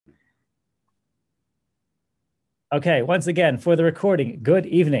Okay, once again, for the recording, good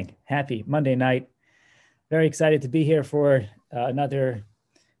evening. Happy Monday night. Very excited to be here for another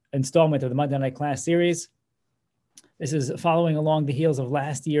installment of the Monday Night Class series. This is following along the heels of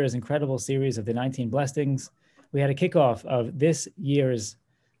last year's incredible series of the 19 Blessings. We had a kickoff of this year's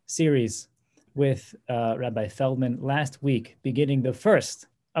series with Rabbi Feldman last week, beginning the first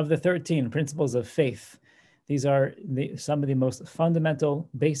of the 13 principles of faith. These are some of the most fundamental,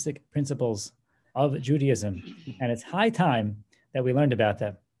 basic principles of Judaism, and it's high time that we learned about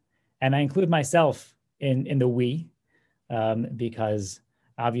them. And I include myself in the we, because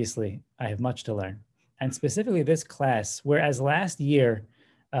obviously I have much to learn. And specifically this class, whereas last year,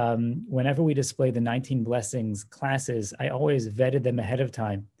 whenever we displayed the 19 Blessings classes, I always vetted them ahead of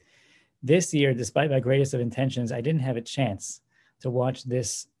time. This year, despite my greatest of intentions, I didn't have a chance to watch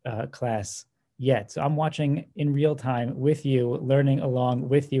this class yet. So I'm watching in real time with you, learning along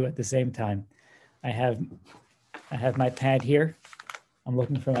with you at the same time. I have my pad here. I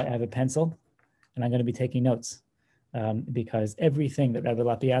have a pencil, and I'm going to be taking notes because everything that Rabbi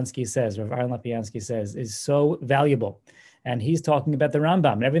Lapiansky says, Rabbi Aaron Lapiansky says, is so valuable. And he's talking about the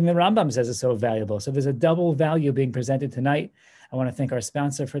Rambam, and everything the Rambam says is so valuable. So there's a double value being presented tonight. I want to thank our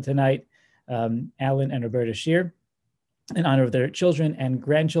sponsor for tonight, Alan and Roberta Shear, in honor of their children and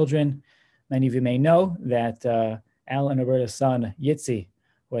grandchildren. Many of you may know that Alan and Roberta's son, Yitzi,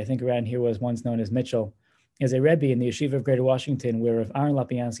 who I think around here was once known as Mitchell, is a Rebbe in the Yeshiva of Greater Washington, where Rav Aaron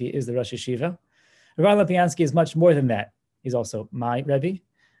Lapiansky is the Rosh Yeshiva. Rav Aaron Lapiansky is much more than that. He's also my Rebbe,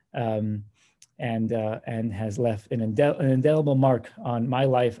 and has left an indelible mark on my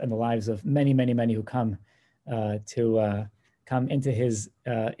life and the lives of many, many, many who come come into his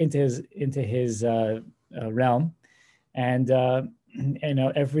realm. And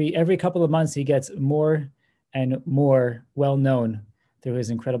every couple of months he gets more and more well known through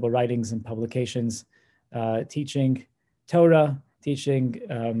his incredible writings and publications, teaching Torah, teaching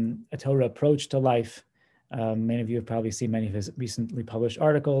a Torah approach to life. Many of you have probably seen many of his recently published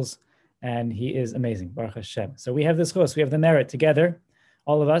articles, and he is amazing, Baruch Hashem. So we have this chus, we have the merit together,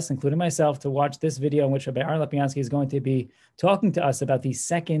 all of us, including myself, to watch this video in which Rabbi Aaron Lapiansky is going to be talking to us about the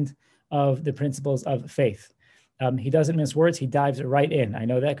second of the principles of faith. He doesn't mince words, he dives right in. I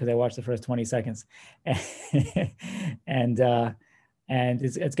know that because I watched the first 20 seconds. And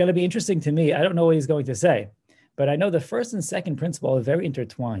it's going to be interesting to me. I don't know what he's going to say, but I know the first and second principle are very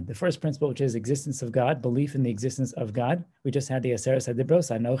intertwined. The first principle, which is existence of God, belief in the existence of God. We just had the Aseret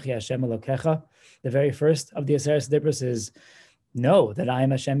HaDibros, Anochi Hashem Elokecha. The very first of the Aseret HaDibros is, know that I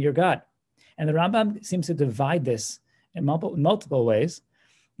am Hashem, your God. And the Rambam seems to divide this in multiple ways.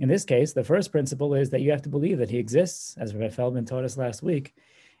 In this case, the first principle is that you have to believe that he exists, as Rabbi Feldman taught us last week.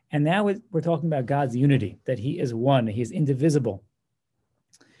 And now we're talking about God's unity, that he is one, he is indivisible,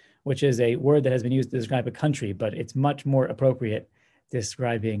 which is a word that has been used to describe a country, but it's much more appropriate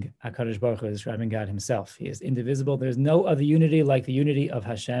describing HaKadosh Baruch Hu, describing God himself. He is indivisible. There's no other unity like the unity of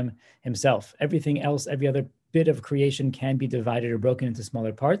Hashem himself. Everything else, every other bit of creation can be divided or broken into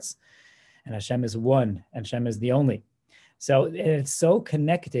smaller parts, and Hashem is one, and Hashem is the only. So it's so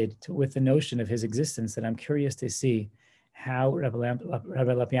connected with the notion of his existence that I'm curious to see how Rabbi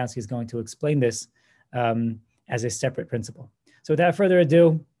Lapiansky is going to explain this as a separate principle. So without further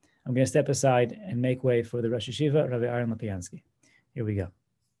ado, I'm going to step aside and make way for the Rosh Yeshiva, Rabbi Aaron Lapiansky. Here we go.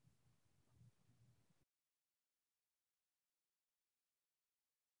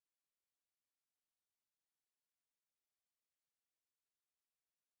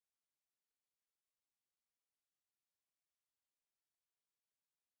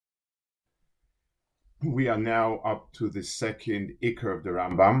 We are now up to the second Ikar of the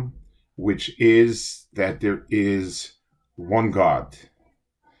Rambam, which is that there is one God.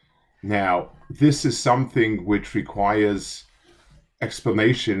 Now, this is something which requires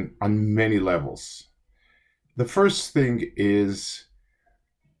explanation on many levels. The first thing is,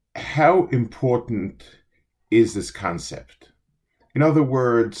 how important is this concept? In other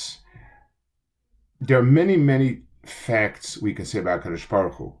words, there are many, many facts we can say about Kadosh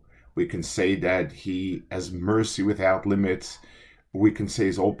Baruch Hu. We can say that he has mercy without limits. We can say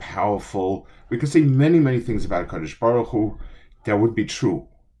he's all-powerful. We can say many, many things about Kadosh Baruch Hu that would be true.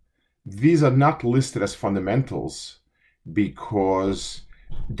 These are not listed as fundamentals because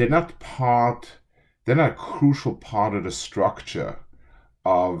they're not a crucial part of the structure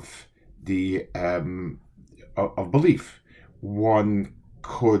of the of belief. One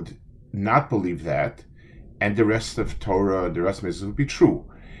could not believe that, and the rest of Torah, the rest of Mitzvahs would be true.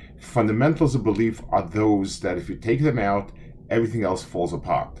 Fundamentals of belief are those that if you take them out, everything else falls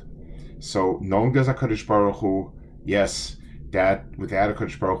apart. So knowing there's a Kadosh Baruch Hu, yes, that without a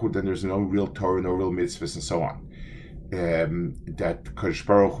Kodesh Baruch Hu, then there's no real Torah, no real mitzvahs, and so on. That Kodesh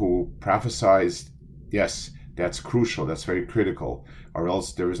Baruch Hu prophesied, yes, that's crucial, that's very critical, or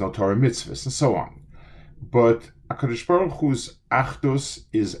else there is no Torah mitzvahs, and so on. But HaKadosh Baruch Hu's Achdus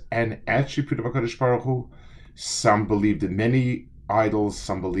is an attribute of HaKadosh Baruch Hu. Some believed in many idols,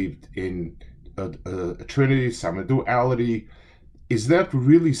 some believed in a trinity, some a duality. Is that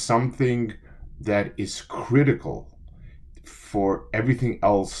really something that is critical for everything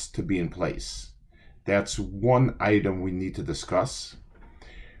else to be in place? That's one item we need to discuss.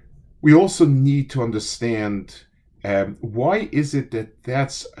 We also need to understand why is it that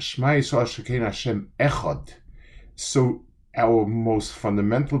that's Shema Yisrael Shekein Hashem Echad? So our most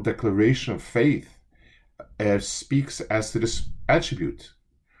fundamental declaration of faith speaks as to this attribute.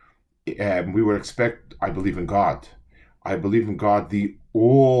 We would expect, I believe in God. I believe in God, the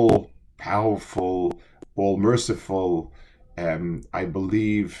all-powerful, all-merciful. I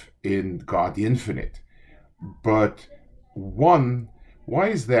believe in God, the infinite. But why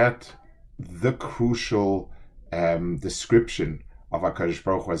is that the crucial description of HaKadosh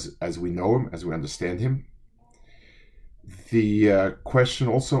Baruch Hu as we know him, as we understand him? The question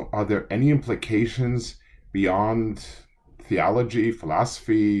also, are there any implications beyond theology,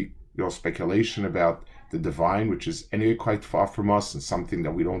 philosophy, speculation about the divine, which is anyway quite far from us and something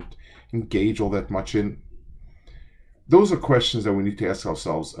that we don't engage all that much in? Those are questions that we need to ask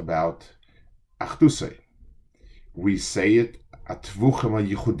ourselves about Achdusei. We say it, Atvuchem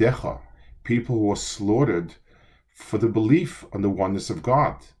HaYichudecha, people who are slaughtered for the belief on the oneness of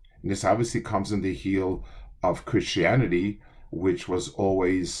God. And this obviously comes in the heel of Christianity, which was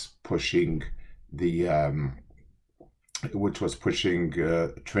always pushing the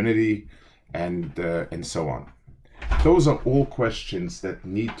Trinity and so on. Those are all questions that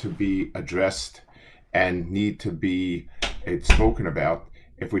need to be addressed and need to be spoken about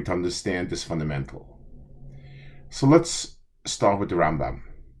if we to understand this fundamental. So let's start with the Rambam.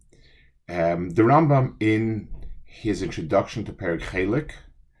 The Rambam, in his introduction to Perek Chelik,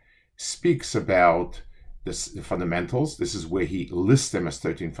 speaks about the fundamentals. This is where he lists them as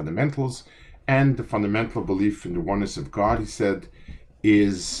 13 fundamentals, and the fundamental belief in the oneness of God, he said,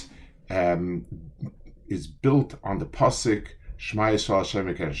 is built on the pasuk Shema Yisrael Hashem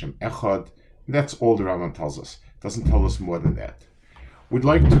Elokeinu Hashem Echad. That's all the Rambam tells us. It doesn't tell us more than that. We'd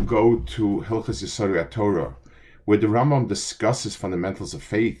like to go to Hilchos Yesodei Torah, where the Rambam discusses fundamentals of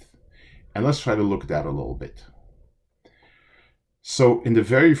faith, and let's try to look at that a little bit. So, in the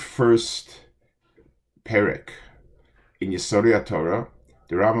very first Perek in Yesodei Torah,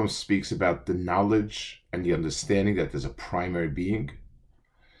 the Rambam speaks about the knowledge and the understanding that there's a primary being,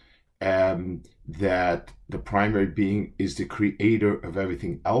 that the primary being is the creator of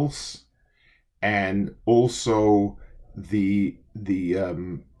everything else, and also the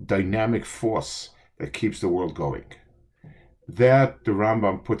dynamic force that keeps the world going. That the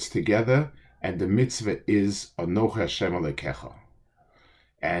Rambam puts together, and the mitzvah is Anochi Hashem Elokecha.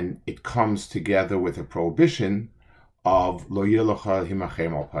 And it comes together with a prohibition of Lo Yelocha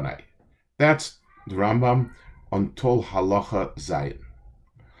Himachem Al Panai. That's the Rambam until Halacha Zayin.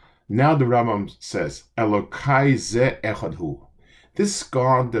 Now the Rambam says, Elokai Ze Echad Hu. This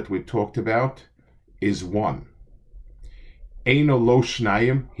God that we talked about is one. Eino Lo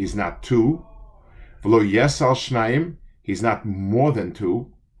Shnayim, he's not two. V'lo Yesal Shnayim, he's not more than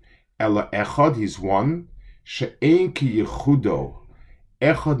two. Elo Echad, he's one. She'ein ki Yechudo.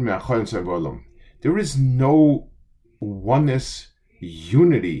 Echad me'achayim tzav'olam. There is no oneness,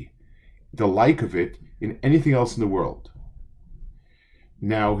 unity, the like of it in anything else in the world.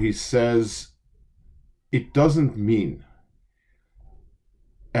 Now he says it doesn't mean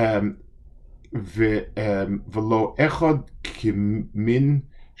v'lo echad kimin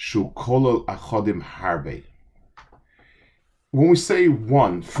shu kolol achadim harbe. When we say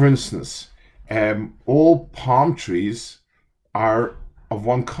one, for instance, all palm trees are of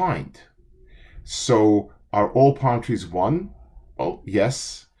one kind. So are all palm trees one? Well,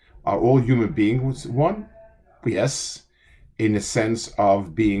 yes. Are all human beings one? Yes, in the sense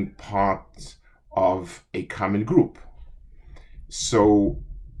of being part of a common group. So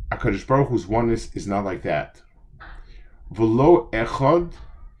HaKadosh Baruch Hu's oneness is not like that. V'lo echad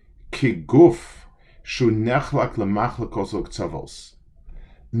ki guf shu nechlak lemachlekos l'ktzavos.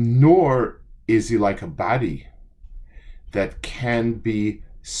 Nor is he like a body that can be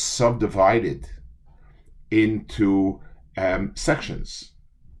subdivided into sections.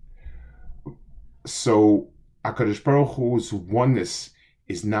 So HaKadosh Baruch Hu's oneness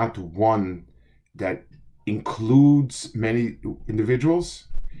is not one that includes many individuals.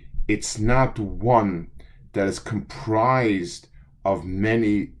 It's not one that is comprised of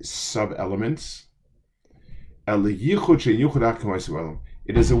many sub-elements. It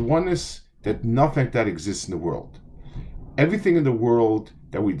is a oneness that nothing like that exists in the world. Everything in the world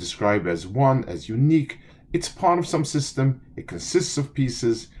that we describe as one, as unique, it's part of some system. It consists of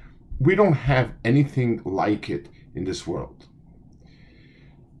pieces. We don't have anything like it in this world.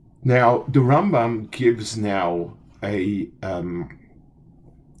 Now, the Rambam gives now a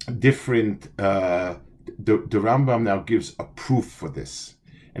different, the Rambam now gives a proof for this.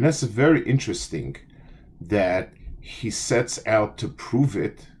 And that's very interesting that he sets out to prove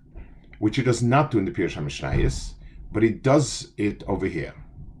it, which he does not do in the Pirush HaMishnayos, but he does it over here.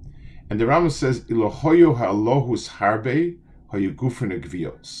 And the Rambam says, Elohoyu ha'alohus harbe ha'yugufin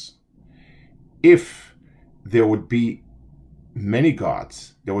gvios. If there would be many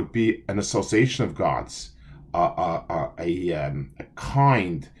gods, there would be an association of gods, a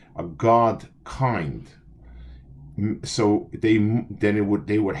god kind. So they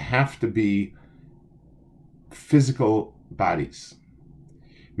would have to be physical bodies.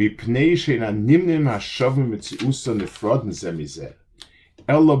 The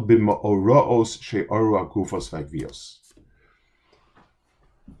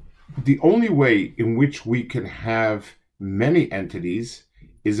only way in which we can have many entities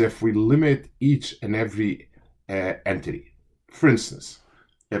is if we limit each and every entity. For instance,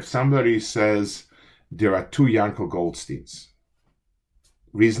 if somebody says there are two Yankel Goldsteins,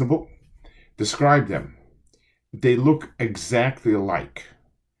 reasonable? Describe them. They look exactly alike.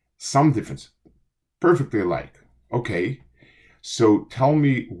 Some difference. Perfectly alike. Okay. So tell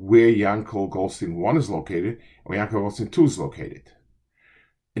me where Yankel Goldstein 1 is located and where Yankel Goldstein 2 is located.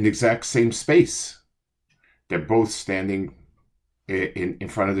 In the exact same space. They're both standing in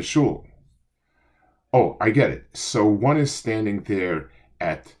front of the shul. Oh, I get it. So one is standing there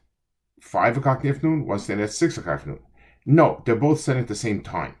at 5 o'clock in the afternoon, one's standing at 6 o'clock in the afternoon. No, they're both standing at the same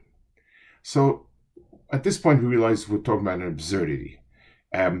time. So at this point, we realize we're talking about an absurdity.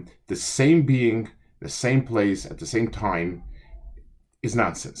 The same being, the same place, at the same time is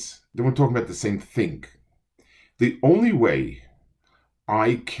nonsense. Then we're talking about the same thing. The only way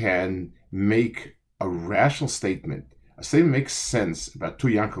I can make a rational statement, a statement makes sense about two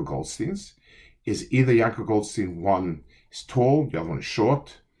Yankel Goldsteins, is either Yankel Goldstein 1 is tall, the other one is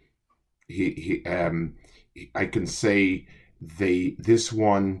short. I can say this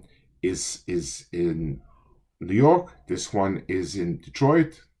one is in New York, this one is in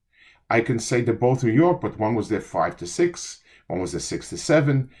Detroit. I can say they're both New York, but one was there 5 to 6, one was there 6 to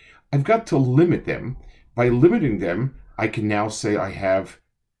 7. I've got to limit them. By limiting them, I can now say I have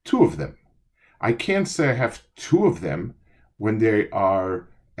two of them. I can't say I have two of them when they are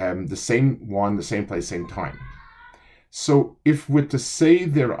the same one, the same place, same time. So if we're to say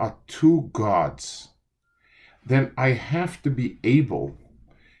there are two gods, then I have to be able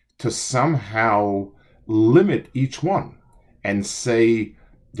to somehow limit each one and say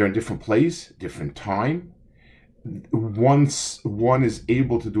they're in different place, different time. Once one is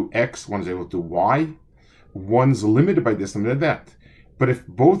able to do X, one is able to do Y. One's limited by this, limited that. But if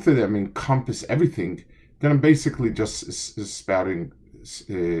both of them encompass everything, then I'm basically just spouting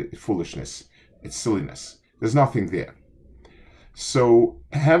foolishness. It's silliness. There's nothing there. So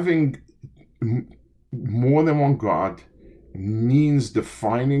having more than one God means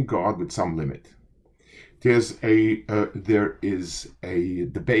defining God with some limit. There is a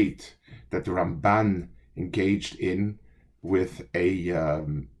debate that the Ramban engaged in with a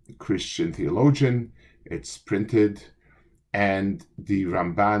Christian theologian. It's printed, and the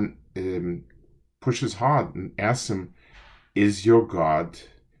Ramban pushes hard and asks him, is your God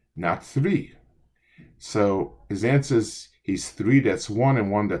not three? So his answer is, he's three that's one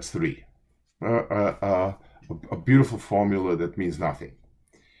and one that's three. A beautiful formula that means nothing.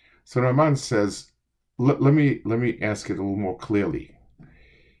 So Ramban says, let me ask it a little more clearly.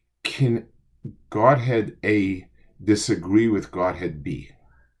 Can Godhead A disagree with Godhead B?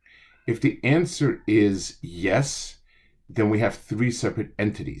 If the answer is yes, then we have three separate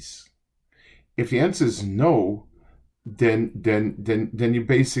entities. If the answer is no, then you're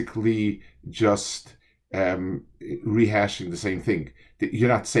basically just rehashing the same thing. You're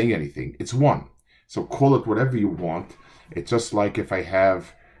not saying anything. It's one. So call it whatever you want. It's just like if I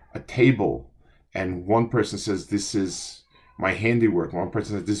have a table and one person says, this is my handiwork. One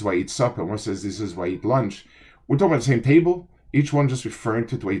person says, this is why I eat supper. One says, this is why I eat lunch. We're talking about the same table. Each one just referring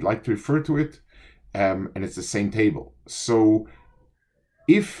to the way you'd like to refer to it. And it's the same table. So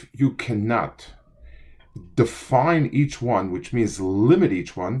if you cannot define each one, which means limit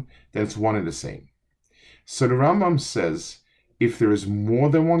each one, then it's one and the same. So the Rambam says, if there is more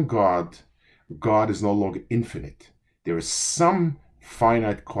than one God, God is no longer infinite. There is some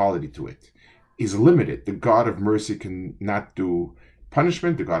finite quality to it. Is limited. The God of mercy cannot do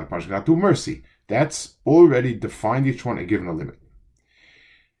punishment. The God of punishment cannot do mercy. That's already defined, each one and given a limit.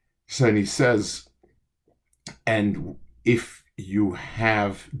 So and he says, and if you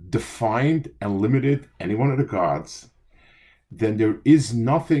have defined and limited any one of the gods, then there is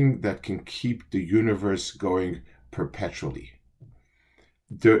nothing that can keep the universe going perpetually.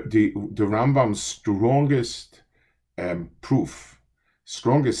 The Rambam's strongest proof,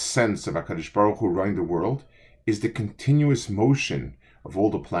 strongest sense of HaKadosh Baruch Hu running the world is the continuous motion of all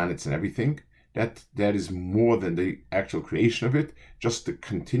the planets and everything. That is more than the actual creation of it, just the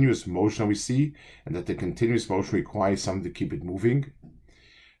continuous motion we see, and that the continuous motion requires something to keep it moving.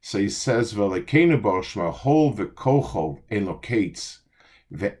 So he says, "V'lekeinu b'shma hol v'kochov elokates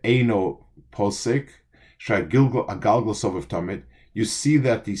ve'eno posek shagilgal agalgal sovev tamid." You see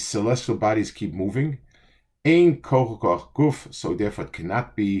that the celestial bodies keep moving. Ein koch guf, so therefore it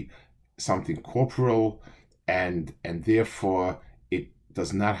cannot be something corporeal, and therefore it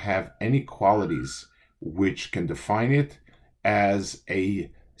does not have any qualities which can define it as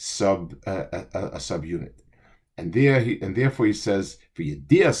a subunit. And therefore he says, for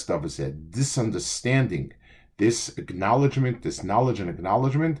Yediyah stuff is said, this understanding, this acknowledgement, this knowledge and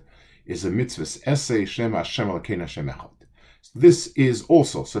acknowledgement is a mitzvah's essay, Shem Hashem Elokeinu Hashem Echad. So this is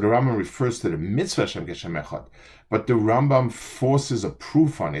also, so the Rambam refers to the mitzvah Hashem Hashem Echad, but the Rambam forces a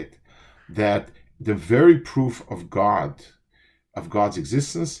proof on it that the very proof of God, of God's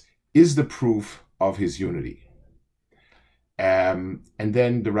existence, is the proof of his unity. And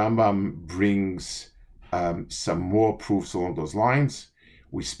then the Rambam brings some more proofs along those lines.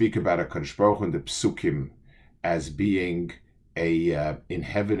 We speak about HaKadosh Baruch Hu in the Psukim as being in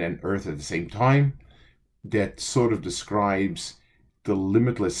heaven and earth at the same time. That sort of describes the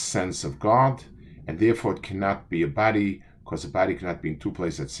limitless sense of God, and therefore it cannot be a body, because a body cannot be in two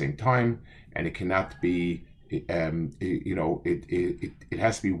places at the same time, and it cannot be, it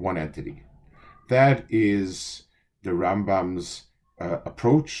has to be one entity. That is the Rambam's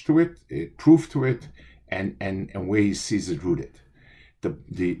approach to it, proof to it, and where he sees it rooted. The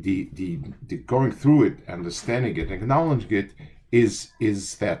going through it, understanding it, acknowledging it is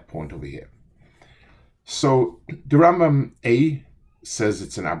that point over here. So the Rambam A says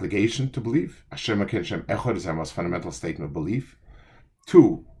it's an obligation to believe. Hashem Hashem Echad is our most fundamental statement of belief.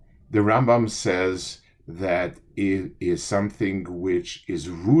 2, the Rambam says that it is something which is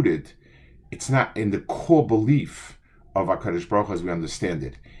rooted. It's not in the core belief of HaKadosh Baruch Hu as we understand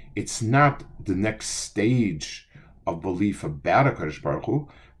it. It's not the next stage of belief about HaKadosh Baruch Hu,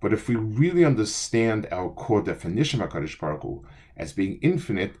 but if we really understand our core definition of HaKadosh Baruch Hu as being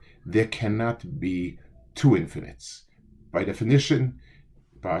infinite, there cannot be two infinites. By definition,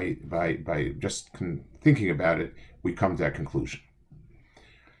 by just thinking about it, we come to that conclusion.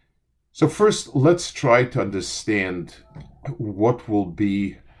 So first, let's try to understand what will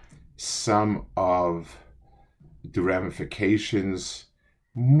be some of the ramifications,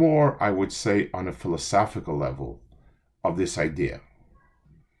 more, I would say, on a philosophical level of this idea.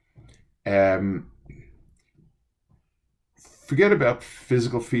 Forget about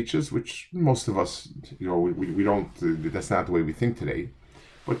physical features, which most of us, we don't, that's not the way we think today.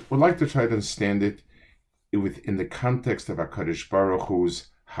 But we'd like to try to understand it within the context of HaKadosh Baruch Hu's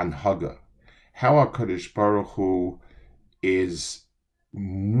Hanhaga. How HaKadosh Baruch Hu is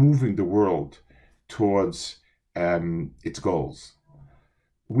moving the world towards its goals.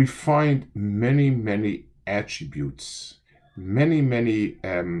 We find many, many attributes, many,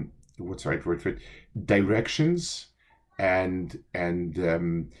 what's the right word for it? Directions and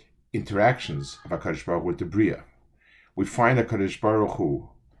interactions of HaKadosh Baruch Hu with the Bria. We find HaKadosh Baruch Hu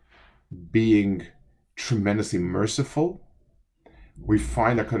being tremendously merciful. We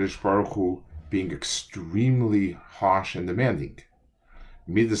find HaKadosh Baruch Hu being extremely harsh and demanding.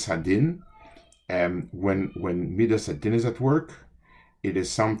 Midas Hadin, when Midas Hadin is at work, it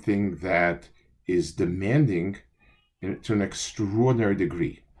is something that is demanding to an extraordinary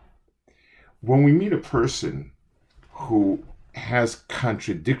degree. When we meet a person who has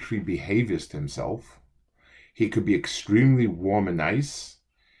contradictory behaviors to himself, he could be extremely warm and nice,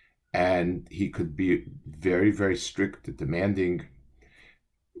 and he could be very, very strict and demanding.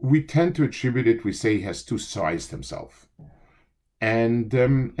 We tend to attribute it, we say he has two sides to himself. And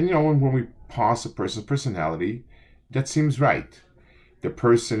when we parse a person's personality, that seems right. The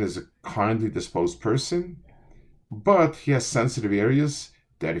person is a kindly disposed person, but he has sensitive areas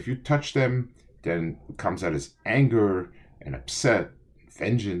that if you touch them, then it comes out as anger and upset,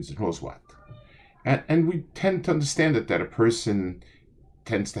 vengeance, and who knows what. And we tend to understand that a person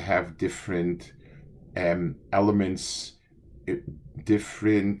tends to have different elements,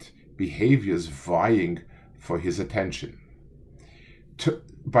 different behaviors vying for his attention.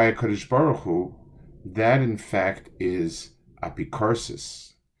 By HaKadosh Baruch Hu, that in fact is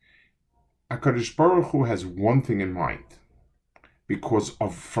apikorsis. HaKadosh Baruch Hu has one thing in mind, because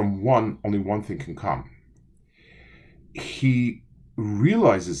from one, only one thing can come. He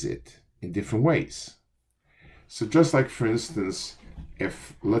realizes it in different ways. So just like, for instance,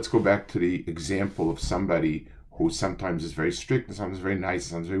 let's go back to the example of somebody who sometimes is very strict and sometimes very nice,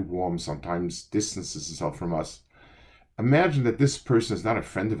 sometimes very warm, sometimes distances himself from us. Imagine that this person is not a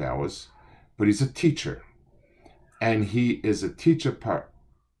friend of ours, but he's a teacher. And he is a teacher par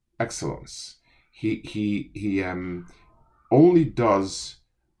excellence. He only does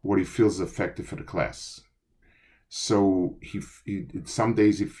what he feels is effective for the class. So he some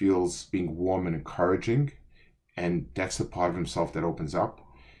days he feels being warm and encouraging, and that's the part of himself that opens up.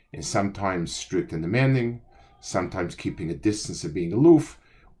 And sometimes strict and demanding, sometimes keeping a distance and being aloof.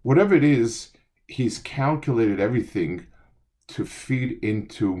 Whatever it is, he's calculated everything to feed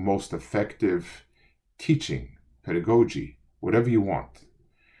into most effective teaching, pedagogy, whatever you want.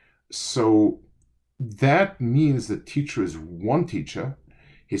 So that means the teacher is one teacher,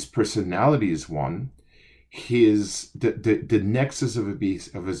 his personality is one, the nexus of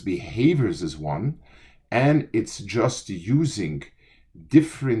his behaviors is one, and it's just using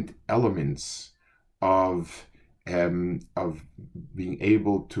different elements of being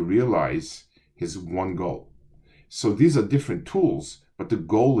able to realize his one goal. So these are different tools, but the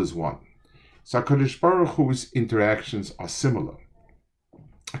goal is one. So HaKadosh Baruch Hu's interactions are similar.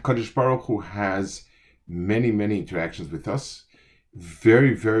 HaKadosh Baruch Hu has many, many interactions with us,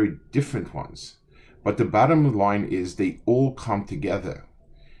 very, very different ones. But the bottom line is they all come together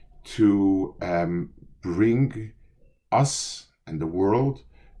to bring us and the world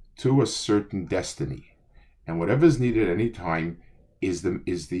to a certain destiny. And whatever is needed at any time is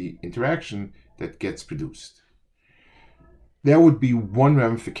the interaction that gets produced. There would be one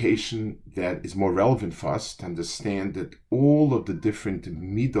ramification that is more relevant for us to understand that all of the different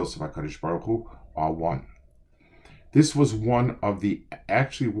midos of HaKadosh Baruch Hu are one. This was one of the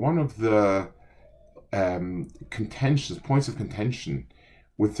points of contention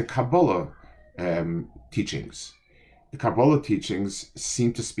with the Kabbalah teachings. The Kabbalah teachings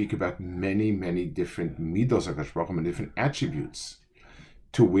seem to speak about many, many different midos of HaKadosh Baruch Hu and different attributes,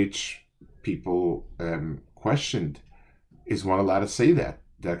 to which people questioned, is one allowed to say that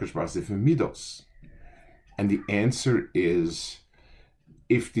HaKadosh Baruch Hu has different midos? And the answer is,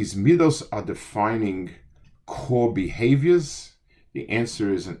 if these midos are defining core behaviors, the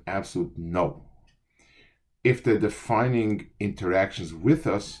answer is an absolute no. If they're defining interactions with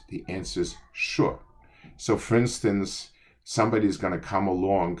us, the answer is sure. So for instance, somebody's going to come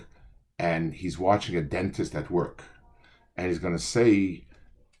along and he's watching a dentist at work, and he's going to say,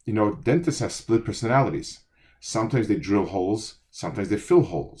 dentists have split personalities. Sometimes they drill holes, sometimes they fill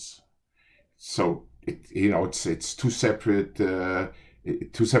holes. So it's two separate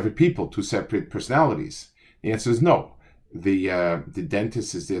people, two separate personalities. The answer is no. The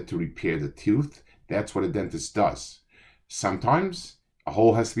dentist is there to repair the tooth. That's what a dentist does. Sometimes a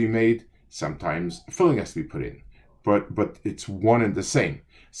hole has to be made, sometimes a filling has to be put in. But it's one and the same.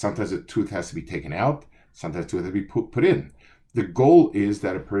 Sometimes a tooth has to be taken out, sometimes a tooth has to be put in. The goal is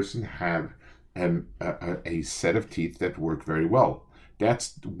that a person have a set of teeth that work very well.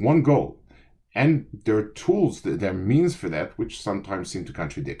 That's one goal. And there are tools, there are means for that, which sometimes seem to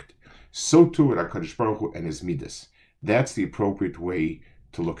contradict. So too with HaKadosh Baruch Hu and his midas. That's the appropriate way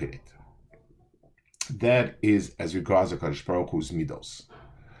to look at it. That is as regards HaKadosh Baruch Hu's midos.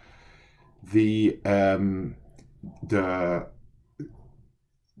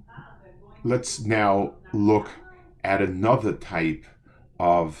 Let's now look at another type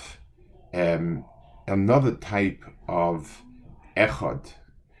of echad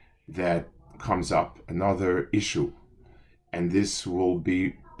that comes up, another issue, and this will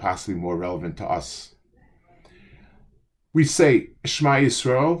be possibly more relevant to us. We say, Shema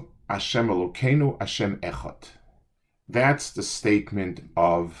Yisrael, Hashem Elokeinu, Hashem Echad. That's the statement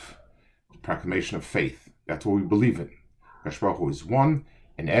of the proclamation of faith. That's what we believe in. HaKadosh Baruch Hu is one,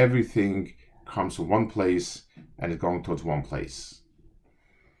 and everything comes from one place and is going towards one place.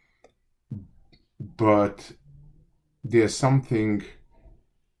 But there's something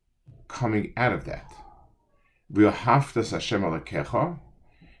coming out of that. V'ahavtas Hashem Elokecha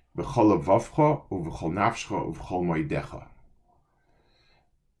v'chol levavcha u'v'chol nafshecha u'v'chol moedecha.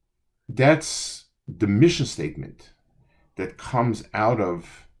 That's the mission statement that comes out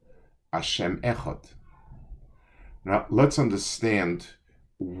of Hashem Echad. Now let's understand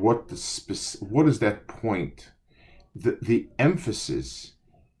what is that point? The emphasis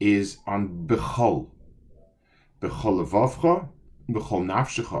is on bechol levavcha, bechol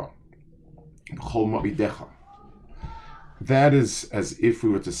nafshecha, bechol ma'idecha. That is as if we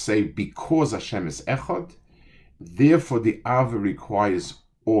were to say, because Hashem is echad, therefore the Ava requires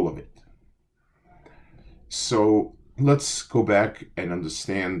all of it. So let's go back and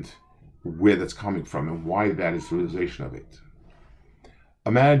understand where that's coming from and why that is the realization of it.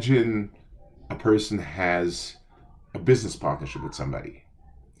 Imagine a person has a business partnership with somebody,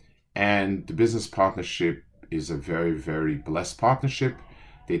 and the business partnership is a very, very blessed partnership.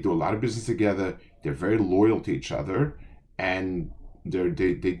 They do a lot of business together. They're very loyal to each other, and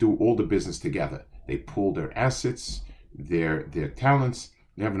they do all the business together. They pool their assets, their talents.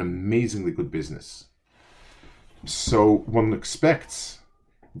 They have an amazingly good business. So one expects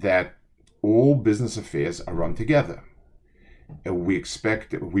that all business affairs are run together. And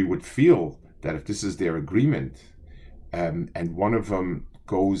we would feel that if this is their agreement, and one of them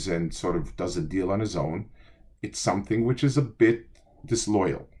goes and sort of does a deal on his own, it's something which is a bit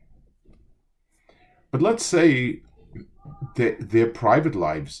disloyal. But let's say that their private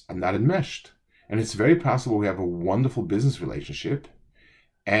lives are not enmeshed, and it's very possible we have a wonderful business relationship,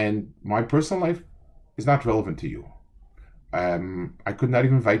 and my personal life is not relevant to you. I could not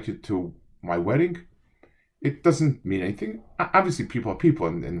even invite you to my wedding. It doesn't mean anything. Obviously, people are people,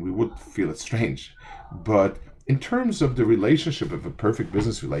 and we would feel it strange. But in terms of the relationship of a perfect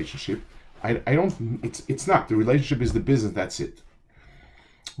business relationship, I don't. It's not. The relationship is the business. That's it.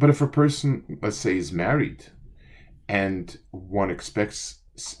 But if a person, let's say, is married, and one expects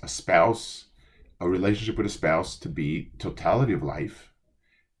a relationship with a spouse to be totality of life,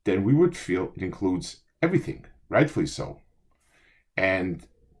 then we would feel it includes everything, rightfully so. And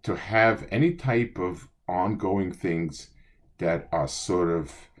to have any type of ongoing things that are sort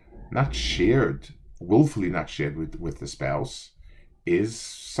of not shared, willfully not shared with the spouse, is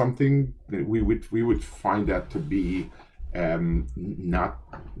something that we would find that to be not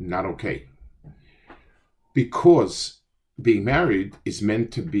okay. Because being married is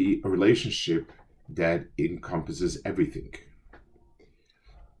meant to be a relationship that encompasses everything.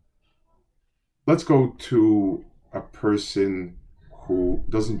 Let's go to a person who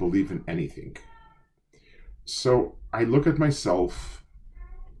doesn't believe in anything. So I look at myself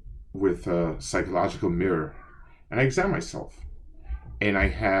with a psychological mirror and I examine myself. And I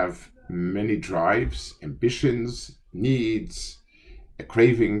have many drives, ambitions, needs,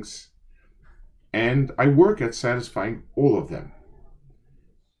 cravings, and I work at satisfying all of them.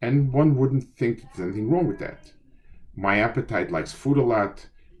 And one wouldn't think there's anything wrong with that. My appetite likes food a lot.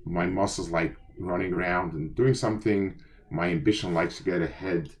 My muscles like running around and doing something. My ambition likes to get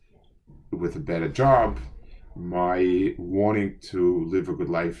ahead with a better job. My wanting to live a good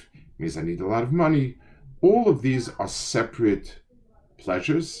life means I need a lot of money. All of these are separate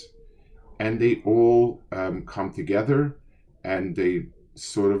pleasures, and they all come together, and they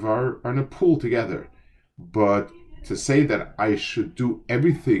sort of are in a pool together. But to say that I should do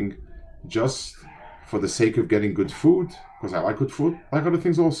everything just for the sake of getting good food, because I like good food, I like other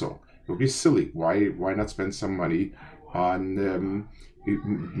things also. It would be silly. Why not spend some money on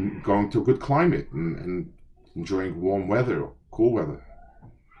going to a good climate and enjoying warm weather or cool weather?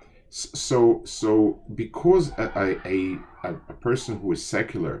 So because a person who is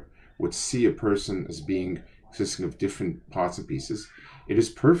secular would see a person as being consisting of different parts and pieces, it is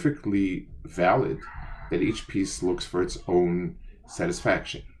perfectly valid that each piece looks for its own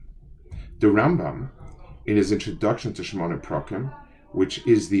satisfaction. The Rambam, in his introduction to Shemona Prakim, which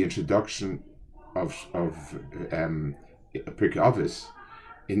is the introduction of Pirkei Avos,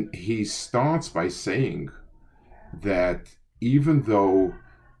 he starts by saying that even though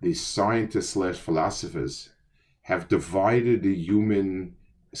the scientists / philosophers have divided the human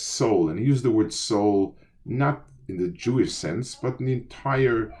soul, and he used the word soul not in the Jewish sense, but in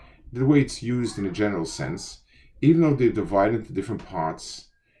the way it's used in a general sense, even though they're divided into different parts,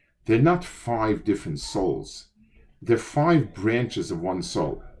 they're not 5 different souls. They're 5 branches of one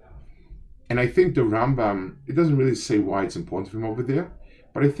soul. And I think the Rambam, it doesn't really say why it's important for him over there,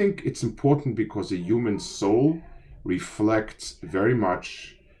 but I think it's important because the human soul reflects very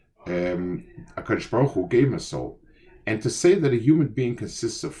much HaKadosh Baruch Hu gave him a soul. And to say that a human being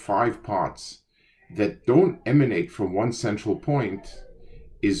consists of 5 parts that don't emanate from one central point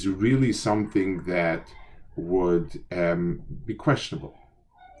is really something that would be questionable.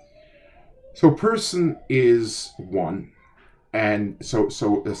 So person is one, and so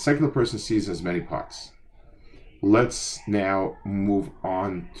a secular person sees as many parts. Let's now move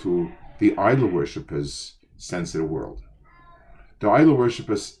on to the idol worshippers' sense of the world. The idol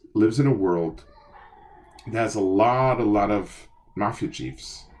worshiper lives in a world that has a lot of mafia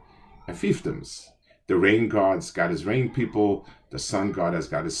chiefs and fiefdoms. The rain god's got his rain people, the sun god has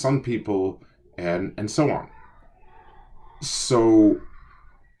got his sun people, and so on. So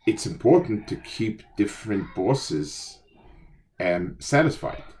it's important to keep different bosses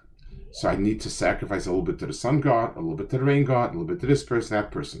satisfied. So I need to sacrifice a little bit to the sun god, a little bit to the rain god, a little bit to this person, that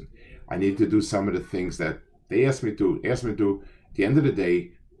person. I need to do some of the things that they ask me to do. At the end of the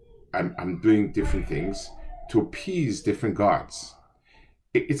day, I'm doing different things to appease different gods.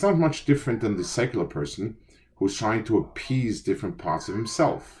 It's not much different than the secular person who's trying to appease different parts of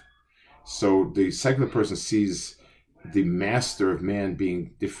himself. So the secular person sees the master of man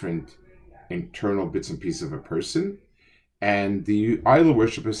being different internal bits and pieces of a person, and the idol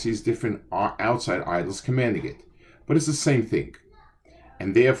worshiper sees different outside idols commanding it. But it's the same thing.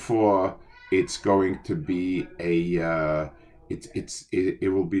 And therefore, it's going to be it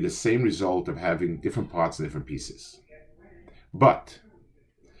will be the same result of having different parts and different pieces. But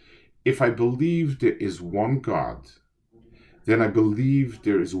if I believe there is one God, then I believe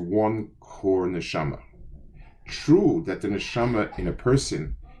there is one core neshama. True that the neshama in a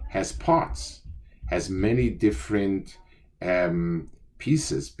person has parts, has many different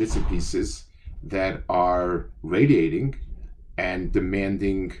pieces, bits and pieces that are radiating and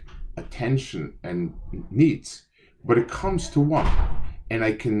demanding attention and needs, but it comes to one, and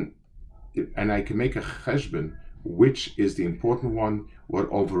I can make a cheshbon, which is the important one, what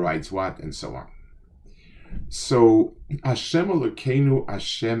overrides what, and so on. So Hashem Elokeinu,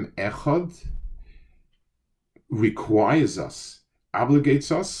 Hashem Echad, requires us,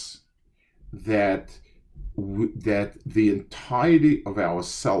 obligates us that the entirety of our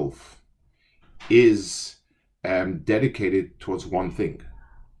self is dedicated towards one thing.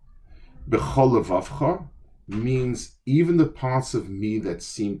 B'chol levavcha means even the parts of me that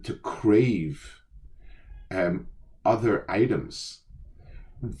seem to crave other items,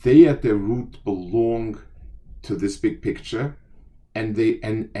 they at their root belong to this big picture, and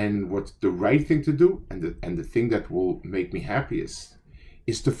what's the right thing to do, and the thing that will make me happiest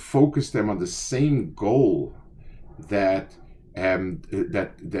is to focus them on the same goal that the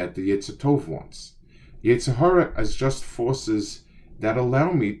Yetzer Tov wants. Yetzer Hara is just forces that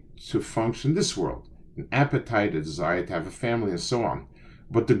allow me to function in this world, an appetite, a desire to have a family, and so on.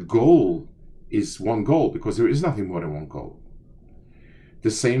 But the goal is one goal, because there is nothing more than one goal.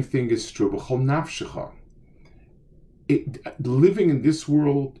 The same thing is true b'chol nafshecha. Living in this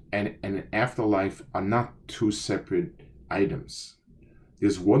world and an afterlife are not two separate items.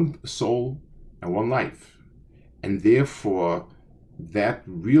 There's one soul and one life, and therefore that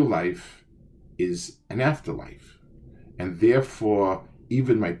real life is an afterlife. And therefore,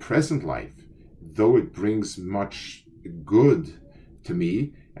 even my present life, though it brings much good to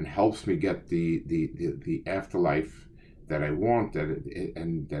me and helps me get the afterlife that I want, that it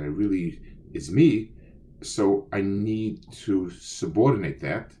really is me, so I need to subordinate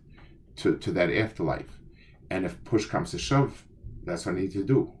that to that afterlife. And if push comes to shove, that's what I need to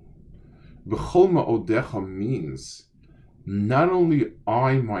do. B'chol ma'odecha means not only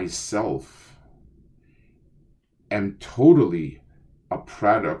I myself am totally a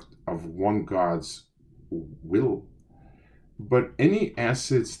product of one God's will, but any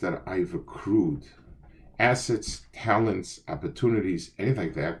assets that I've accrued, assets, talents, opportunities, anything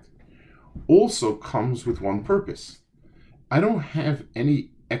like that, also comes with one purpose. I don't have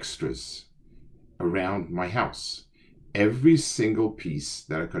any extras around my house. Every single piece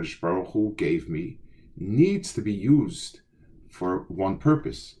that HaKadosh Baruch Hu gave me needs to be used for one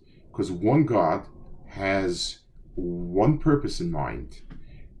purpose, because one God has one purpose in mind.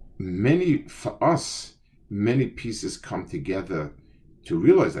 For us, many pieces come together to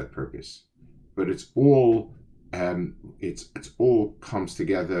realize that purpose, but it's all comes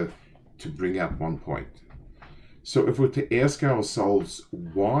together to bring out one point. So if we're to ask ourselves,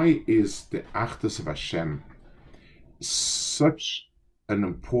 why is the Achdus of Hashem such an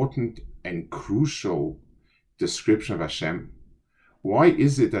important and crucial description of Hashem? Why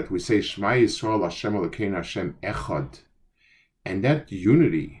is it that we say Shema Yisrael Hashem Elokeinu Hashem Echad, and that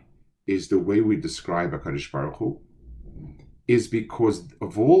unity is the way we describe HaKadosh Baruch Hu? Is because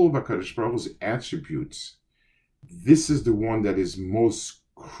of all of HaKadosh Baruch Hu's attributes, this is the one that is most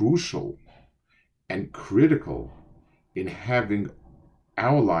crucial and critical in having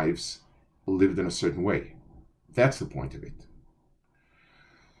our lives lived in a certain way. That's the point of it.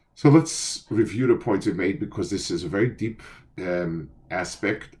 So let's review the points we've made, because this is a very deep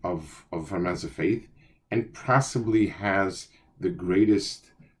aspect of Ferment's faith, and possibly has the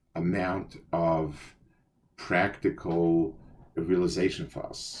greatest amount of practical a realization for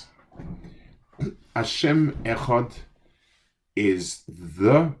us. Hashem Echad is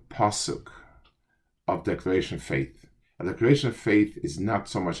the pasuk of declaration of faith. A declaration of faith is not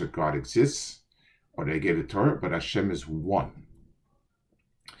so much that God exists or they gave the Torah, but Hashem is one.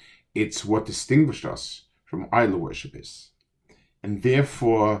 It's what distinguished us from idol worship is. And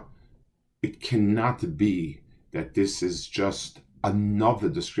therefore, it cannot be that this is just another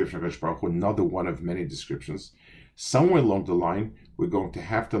description of Hakadosh Baruch Hu, another one of many descriptions. Somewhere along the line, we're going to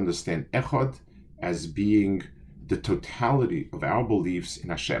have to understand Echad as being the totality of our beliefs in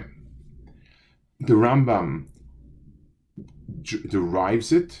Hashem. The Rambam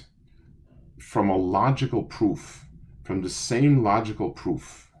derives it from a logical proof, from the same logical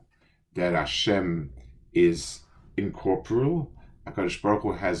proof that Hashem is incorporeal. HaKadosh Baruch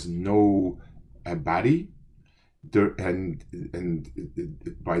Hu has no body, and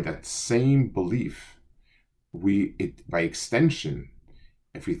by that same belief, by extension,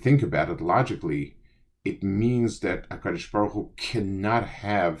 if we think about it logically, it means that HaKadosh Baruch Hu cannot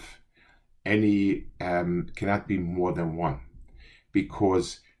have cannot be more than one,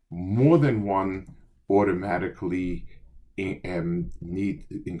 because more than one automatically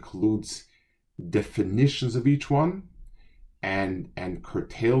includes definitions of each one and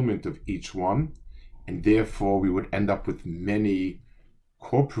curtailment of each one, and therefore we would end up with many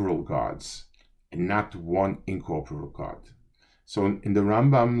corporeal gods and not one incorporeal God. So in the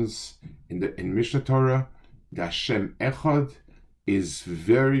Rambam's, in Mishnah Torah, the Hashem Echad is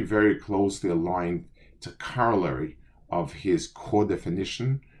very, very closely aligned to corollary of his core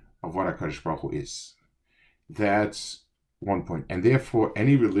definition of what HaKadosh Baruch Hu is. That's one point. And therefore,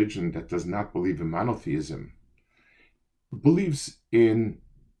 any religion that does not believe in monotheism believes in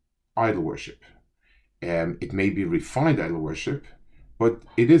idol worship. It may be refined idol worship, but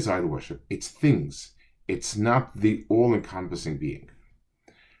it is idol worship. It's things. It's not the all-encompassing being.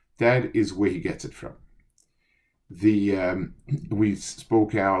 That is where he gets it from. We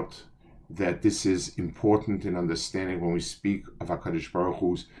spoke out that this is important in understanding when we speak of HaKadosh Baruch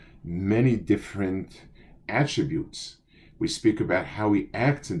Hu's many different attributes. We speak about how he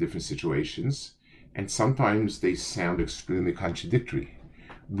acts in different situations, and sometimes they sound extremely contradictory.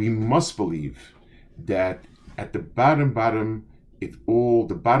 We must believe that at the bottom line,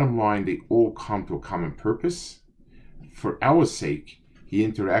 they all come to a common purpose. For our sake, he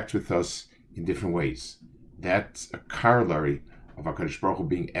interacts with us in different ways. That's a corollary of HaKadosh Baruch Hu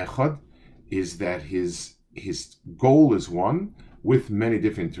being Echad, is that his goal is one with many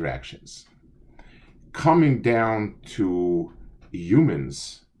different interactions. Coming down to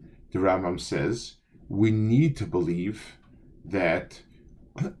humans, the Rambam says, we need to believe that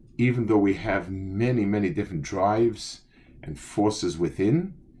even though we have many, many different drives and forces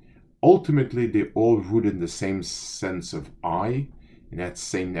within, ultimately they're all rooted in the same sense of I, in that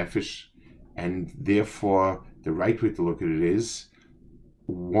same nefesh, and therefore the right way to look at it is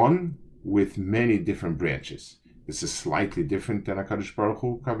one with many different branches. This is slightly different than HaKadosh Baruch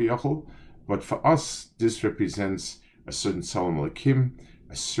Hu, Kaviyachol, but for us, this represents a certain Salam Alekim,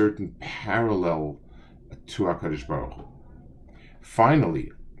 a certain parallel to HaKadosh Baruch Hu.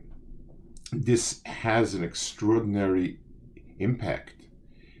 Finally, this has an extraordinary impact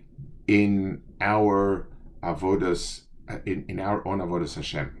in our avodas, in our own avodas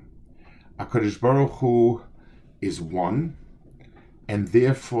Hashem. HaKadosh Baruch Hu is one, and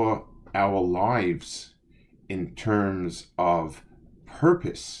therefore our lives in terms of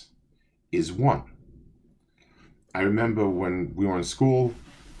purpose is one. I remember when we were in school,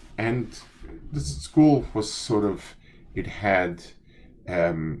 and the school was sort of, it had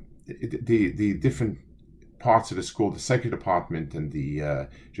the different parts of the school, the secular department and the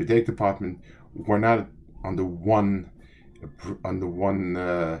Judaic department were not under one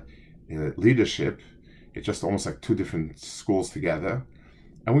leadership. It's just almost like two different schools together,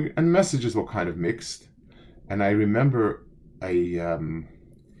 and messages were kind of mixed. And I remember a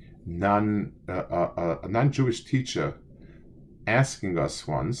non-Jewish teacher asking us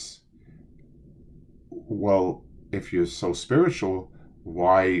once, well, if you're so spiritual,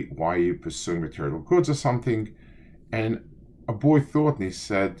 why are you pursuing material goods or something? And a boy thought, and he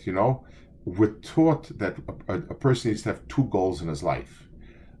said, we're taught that a person needs to have two goals in his life,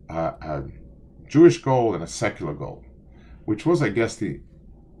 a Jewish goal and a secular goal, which was, I guess, the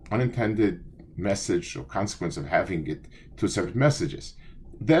unintended message or consequence of having it two separate messages.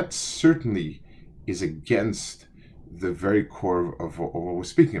 That certainly is against the very core of what we're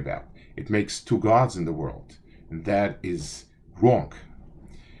speaking about. It makes two gods in the world, and that is wrong.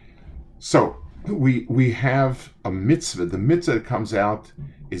 So we have a mitzvah. The mitzvah that comes out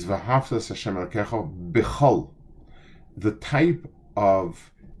is V'ahavtas Hashem Elokecha b'chol. the type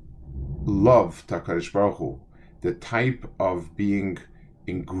of love to HaKadosh Baruch Hu, the type of being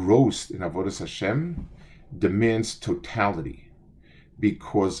engrossed in Avodas Hashem, demands totality.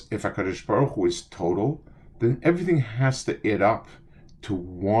 Because if HaKadosh Baruch Hu is total, then everything has to add up to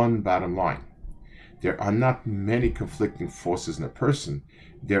one bottom line. There are not many conflicting forces in a person.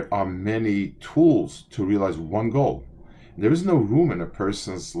 There are many tools to realize one goal. There is no room in a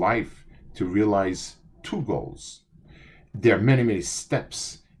person's life to realize two goals. There are many, many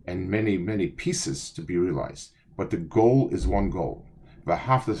steps and many, many pieces to be realized, but the goal is one goal. And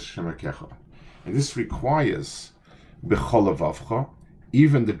this requires b'chol levavcha,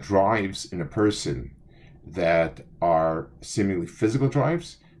 even the drives in a person that are seemingly physical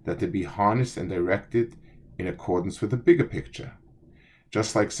drives, that they be harnessed and directed in accordance with the bigger picture.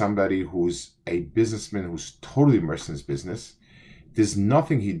 Just like somebody who's a businessman who's totally immersed in his business, there's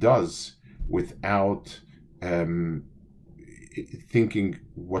nothing he does without thinking,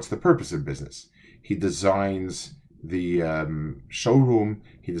 what's the purpose of business? He designs the showroom,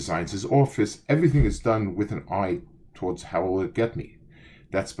 he designs his office, everything is done with an eye towards how will it get me.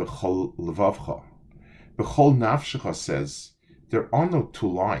 That's b'chol levavcha. B'chol nafshecha says, there are no two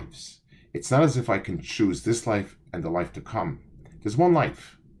lives. It's not as if I can choose this life and the life to come. There's one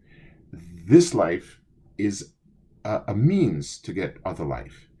life. This life is a means to get other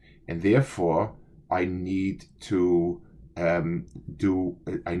life. And therefore, I need to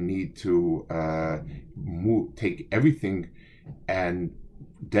take everything and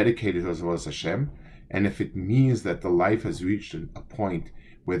dedicate it as well as Hashem. And if it means that the life has reached a point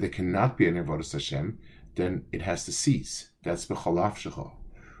where there cannot be any avodas Hashem, then it has to cease. That's b'chol nafshecha.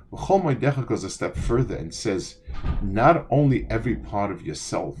 B'chol moedecha goes a step further and says, not only every part of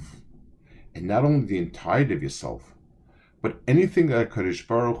yourself, and not only the entirety of yourself, but anything that HaKadosh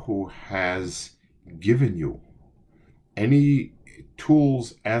Baruch Hu has given you, any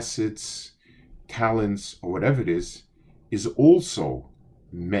tools, assets, talents, or whatever it is also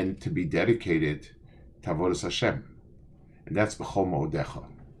meant to be dedicated to avodas Hashem. And that's b'chol moedecha.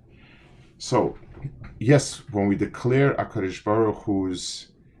 So, yes, when we declare HaKadosh Baruch Hu's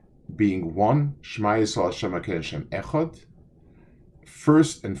being one, Shema Yisrael Hashem Elokeinu Hashem Echad,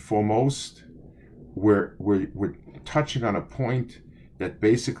 first and foremost, we're touching on a point that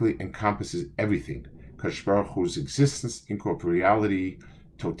basically encompasses everything. HaKadosh Baruch Hu's existence, incorporeality,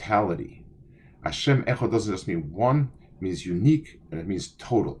 totality. Hashem Echad doesn't just mean one, it means unique, and it means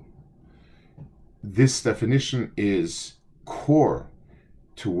total. This definition is core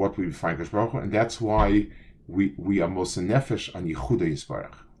to what we find HaKadosh Baruch Hu, and that's why we are most nefesh on Yehuda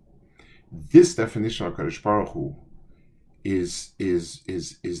Yisbarach. This definition of HaKadosh Baruch Hu is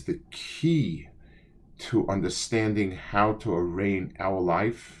the key to understanding how to arraign our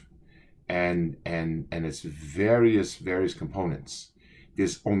life and its various components.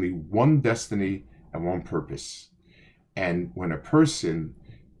 There's only one destiny and one purpose. And when a person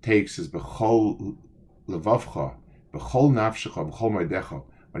takes his b'chol levavcha, b'chol nafshecha, b'chol moedecha,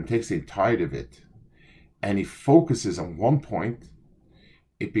 when he takes the entirety of it, and he focuses on one point,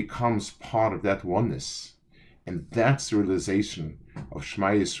 it becomes part of that oneness. And that's the realization of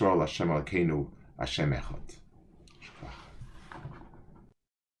Shema Yisrael Hashem Elokeinu Hashem Echad.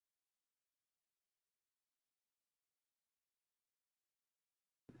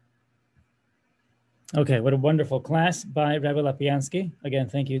 Okay, what a wonderful class by Rabbi Lapiansky. Again,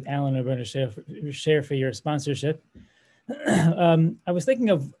 thank you, Alan and Berner Share for your sponsorship. I was thinking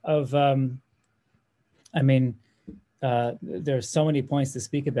there's so many points to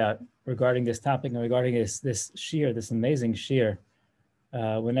speak about regarding this topic and regarding this shiur, this amazing shiur.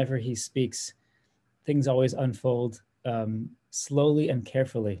 Whenever he speaks, things always unfold slowly and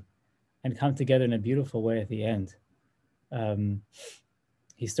carefully and come together in a beautiful way at the end.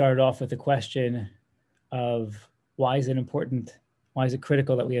 He started off with the question of why is it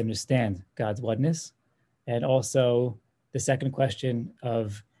critical that we understand God's oneness? And also the second question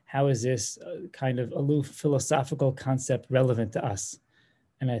of how is this kind of aloof philosophical concept relevant to us?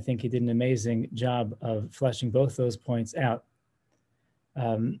 And I think he did an amazing job of fleshing both those points out.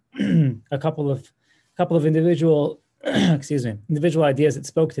 A couple of individual individual ideas that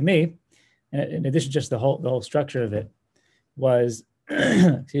spoke to me, in addition to just the whole structure of it, was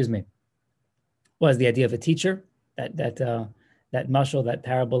was the idea of a teacher, that mashal, that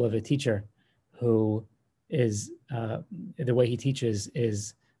parable of a teacher who is the way he teaches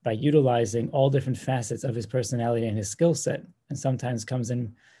is by utilizing all different facets of his personality and his skill set, and sometimes comes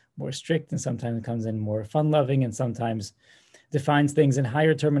in more strict, and sometimes comes in more fun-loving, and sometimes defines things in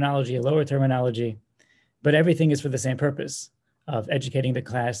higher terminology, lower terminology, but everything is for the same purpose of educating the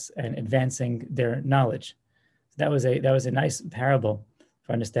class and advancing their knowledge. That was a nice parable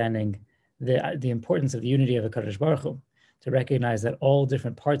for understanding the importance of the unity of HaKadosh Baruch Hu, to recognize that all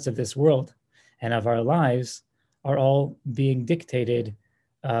different parts of this world and of our lives are all being dictated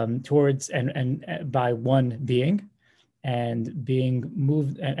towards and by one being, and being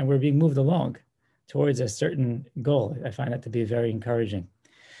moved, and we're being moved along towards a certain goal. I find that to be very encouraging.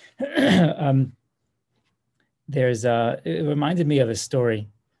 It reminded me of a story.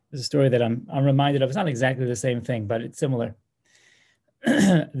 There's a story that I'm reminded of. It's not exactly the same thing, but it's similar.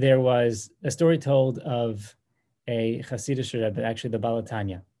 There was a story told of a Hasidic Rebbe, actually the Baal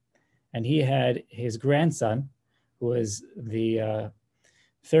HaTanya, and he had his grandson, who was the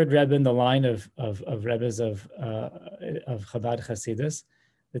third Rebbe in the line of Rebbes of Chabad Hasidus,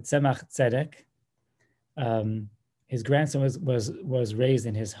 the Tzemach Tzedek. His grandson was raised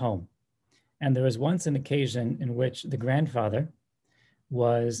in his home, and there was once an occasion in which the grandfather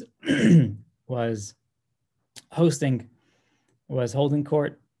was holding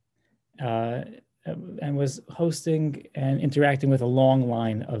court and was hosting and interacting with a long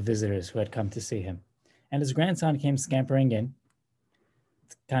line of visitors who had come to see him. And his grandson came scampering in.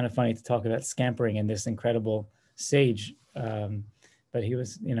 It's kind of funny to talk about scampering in this incredible sage, but he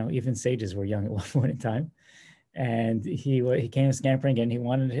was, even sages were young at one point in time. And he came scampering in. He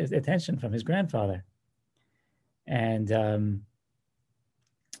wanted his attention from his grandfather. And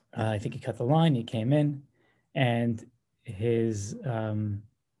I think he cut the line. He came in, and his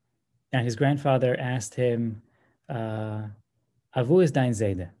grandfather asked him, "Avu is dein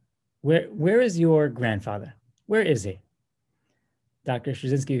Zayde? Where is your grandfather? Where is he?" Dr.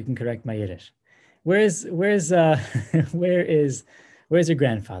 Straczynski, you can correct my Yiddish. Where's your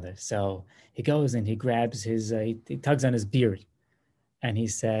grandfather? So he goes and he grabs he tugs on his beard, and he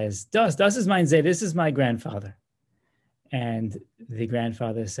says, Das is mein Zayde. This is my grandfather. And the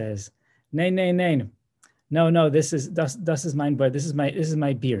grandfather says, Nein. No, this is mine, but this is my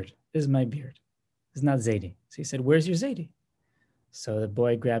beard. This is my beard. It's not Zaidi. So he said, "Where's your Zaidi?" So the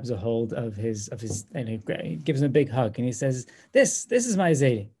boy grabs a hold of his, and he gives him a big hug, and he says, This is my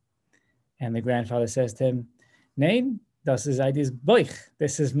Zaidi. And the grandfather says to him, Nein, das ist Zaidi's boich.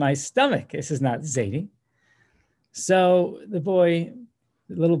 This is my stomach. This is not Zaidi. So the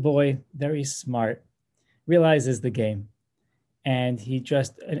little boy, very smart, realizes the game. And he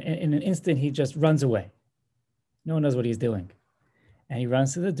just, in an instant, he just runs away. No one knows what he's doing. And he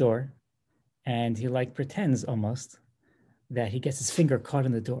runs to the door, and he pretends almost that he gets his finger caught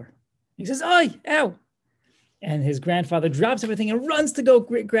in the door. He says, "Oy, ow!" And his grandfather drops everything and runs to go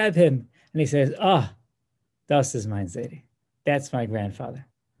grab him. And he says, das is mein Zaidi. That's my grandfather.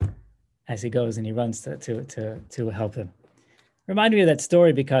 As he goes and he runs to help him. Reminded me of that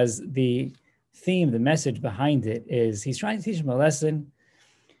story because the theme, the message behind it is he's trying to teach him a lesson.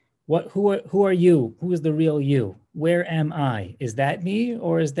 Who are you? Who is the real you? Where am I? Is that me,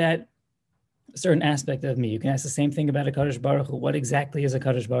 or is that a certain aspect of me? You can ask the same thing about HaKadosh Baruch Hu. What exactly is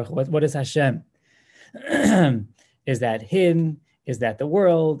HaKadosh Baruch Hu? What is Hashem? Is that him? Is that the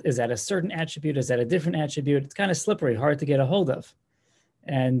world? Is that a certain attribute? Is that a different attribute? It's kind of slippery, hard to get a hold of.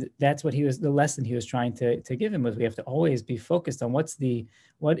 And that's what the lesson he was trying to give him was we have to always be focused on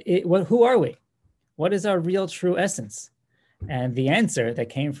who are we? What is our real true essence? And the answer that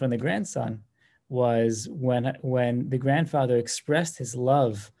came from the grandson was when the grandfather expressed his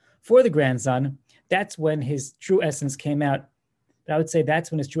love for the grandson, that's when his true essence came out. But I would say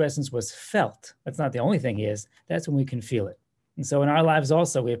that's when his true essence was felt. That's not the only thing he is. That's when we can feel it. And so in our lives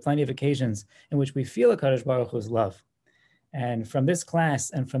also, we have plenty of occasions in which we feel HaKadosh Baruch Hu's love. And from this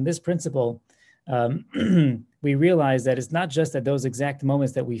class and from this principle, we realize that it's not just at those exact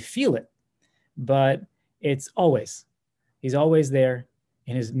moments that we feel it, but it's always. He's always there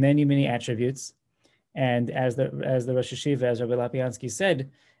in his many, many attributes. And as the Rosh Hashiva, as Rabbi Lapiansky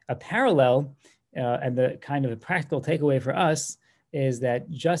said, a parallel and the kind of a practical takeaway for us is that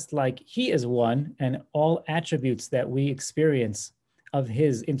just like he is one and all attributes that we experience of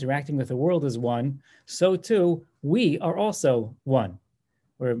his interacting with the world is one, so too we are also one.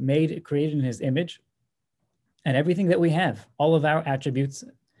 We're created in his image, and everything that we have, all of our attributes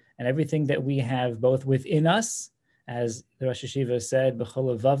and everything that we have both within us, as the Rosh Hashiva said,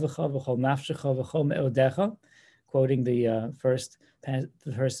 "B'chol levavecha, b'chol nafshecha, b'chol me'odecha," quoting the first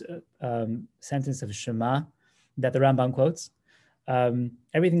sentence of Shema that the Rambam quotes.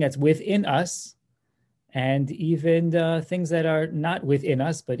 Everything that's within us, and even things that are not within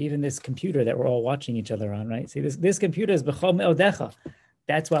us, but even this computer that we're all watching each other on, right? See, this computer is b'chol me'odecha.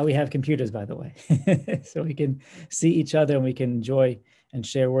 That's why we have computers, by the way, so we can see each other and we can enjoy and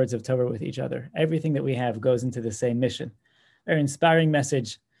share words of Torah with each other. Everything that we have goes into the same mission. Very inspiring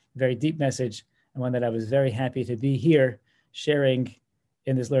message, very deep message. and one that I was very happy to be here sharing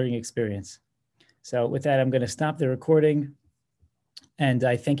in this learning experience. So with that, I'm going to stop the recording, and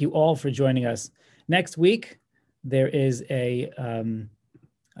I thank you all for joining us. Next week, there is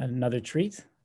another treat.